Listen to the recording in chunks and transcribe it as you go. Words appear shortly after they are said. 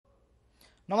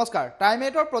নমস্কাৰ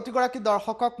টাইমেটৰ প্ৰতিগৰাকী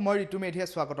দৰ্শকক মই ঋতু মেধিয়ে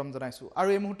স্বাগতম জনাইছো আৰু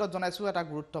এই মুহূৰ্তত জনাইছো এটা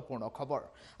গুৰুত্বপূৰ্ণ খবৰ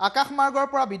আকাশ মাৰ্গৰ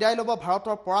পৰা বিদায় ল'ব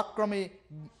ভাৰতৰ পৰাক্ৰমী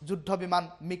যুদ্ধ বিমান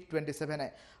MiG-27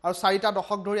 আৰু 4টা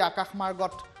দশক ধৰি আকাশ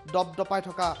মাৰ্গত দপদপাই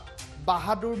থকা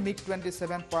বাহাদুৰ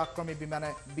MiG-27 পৰাক্ৰমী বিমানে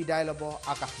বিদায় ল'ব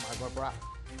আকাশ মাৰ্গৰ পৰা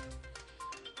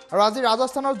আৰু আজি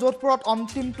ৰাজস্থানৰ যোধপুৰত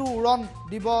অন্তিমটো উৰণ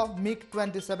দিব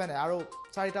MiG-27 আৰু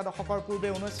 4টা দশকৰ পূৰ্বে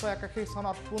 1981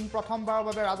 চনত পোন প্ৰথমবাৰৰ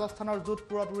বাবে ৰাজস্থানৰ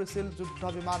যোধপুৰত উৰিছিল যুদ্ধ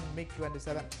বিমান MiG-27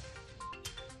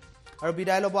 আৰু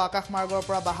বিদায় ল'ব আকাশ মাৰ্গৰ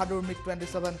পৰা বাহাদুৰ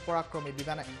MiG-27 পৰাক্ৰমী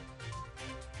বিমানে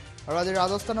আৰু আজি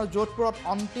ৰাজস্থানৰ যোধপুৰত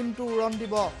অন্তিমটো উৰণ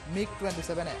দিব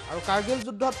MiG-27 আৰু কাৰ্গিল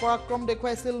যুদ্ধত পৰাক্ৰম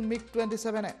দেখুৱাইছিল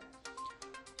MiG-27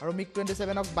 আৰু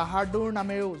MiG-27ক বাহাদুৰ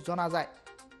নামেৰেও জনা যায়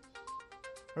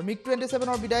আৰু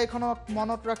MiG-27ৰ বিদায়খনত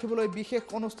মনত ৰাখিবলৈ বিশেষ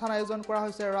অনুষ্ঠান আয়োজন কৰা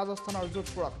হৈছে ৰাজস্থানৰ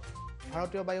যোধপুৰত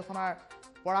ভাৰতীয় বায়ুসেনাৰ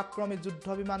পৰাক্ৰমী যুদ্ধ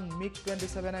বিমান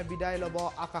MiG-27 বিদায় ল'ব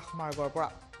আকাশ মাৰ্গৰ পৰা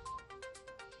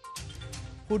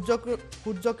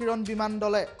সূৰ্যকিৰণ বিমান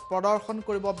দলে প্ৰদৰ্শন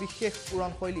কৰিব বিশেষ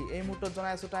উৰণ শৈলী এই মুহূৰ্তত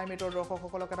জনাই আছো টাইমেটৰ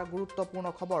দৰ্শকসকলক এটা গুৰুত্বপূৰ্ণ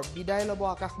খবৰ বিদায় ল'ব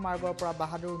আকাশ মাৰ্গৰ পৰা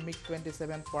বাহাদুৰ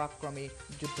MiG-27 পৰাক্ৰমী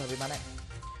যুদ্ধ বিমানে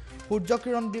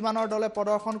সূৰ্যকিৰণ বিমানৰ দলে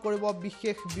প্ৰদৰ্শন কৰিব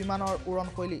বিশেষ বিমানৰ উৰণ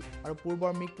শৈলী আৰু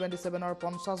পূৰ্বৰ MiG-27ৰ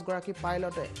 50 গৰাকী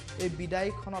পাইলটে এই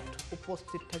বিদায়খনত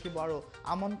উপস্থিত থাকিব আৰু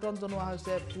আমন্ত্ৰণ জনোৱা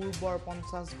হৈছে পূৰ্বৰ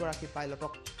 50 গৰাকী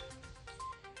পাইলটক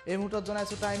এই মুহূৰ্তত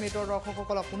জনাইছো টাইমেটৰ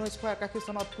দৰ্শকসকলক 1981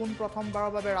 চনত পোন প্ৰথমবাৰৰ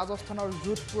বাবে ৰাজস্থানৰ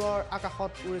যোধপুৰৰ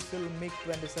আকাশত উৰিছিল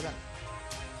MiG-27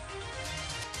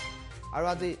 আৰু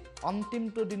আজি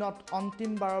অন্তিমটো দিনত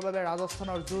অন্তিমবাৰৰ বাবে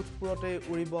ৰাজস্থানৰ যোধপুৰতে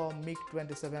উৰিব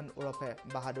MiG-27 ওৰফে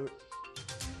বাহাদুৰ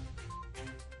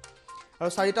আৰু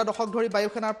 4টা দশক ধৰি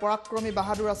বায়ুসেনাৰ পৰাক্ৰমী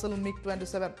বাহাদুৰ আছিল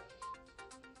MiG-27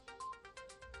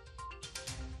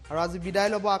 আৰু আজি বিদায়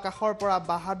ল'ব আকাশৰ পৰা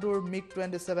বাহাদুৰ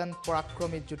MiG-27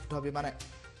 পৰাক্ৰমী যুদ্ধ বিমানে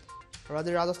আৰু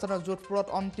আজি ৰাজস্থানৰ যোধপুৰত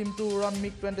অন্তিমটো উৰণ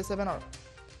MiG-27ৰ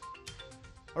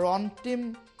আৰু অন্তিম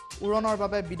উৰণৰ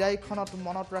বাবে বিদায়খনত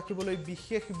মনত ৰাখিবলৈ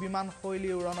বিশেষ বিমান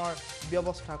শৈলী উৰণৰ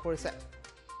ব্যৱস্থা কৰিছে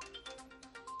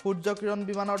সূৰ্যকিৰণ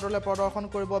বিমানৰ দলে প্ৰদৰ্শন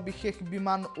কৰিব বিশেষ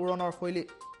বিমান উৰণৰ শৈলী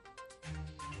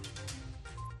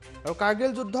আৰু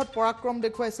কাৰ্গিল যুদ্ধত পৰাক্ৰম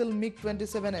দেখুৱাইছিল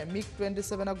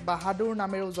MiG-27ক বাহাদুৰ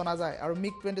নামেৰেও জনা যায় আৰু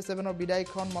MiG-27ৰ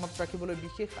বিদায়খন মনত ৰাখিবলৈ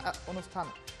বিশেষ অনুষ্ঠান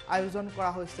আয়োজন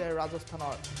কৰা হৈছে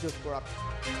ৰাজস্থানৰ যোধপুৰত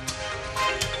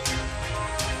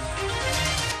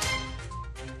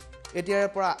এতিয়াৰে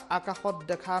পৰা আকাশত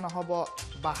দেখা নহব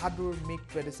বাহাদুৰ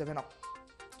MiG-27ক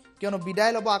কিয়নো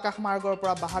বিদায় ল'ব আকাশ মাৰ্গৰ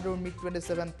পৰা বাহাদুৰ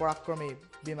MiG-27 পৰাক্ৰমী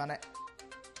বিমানে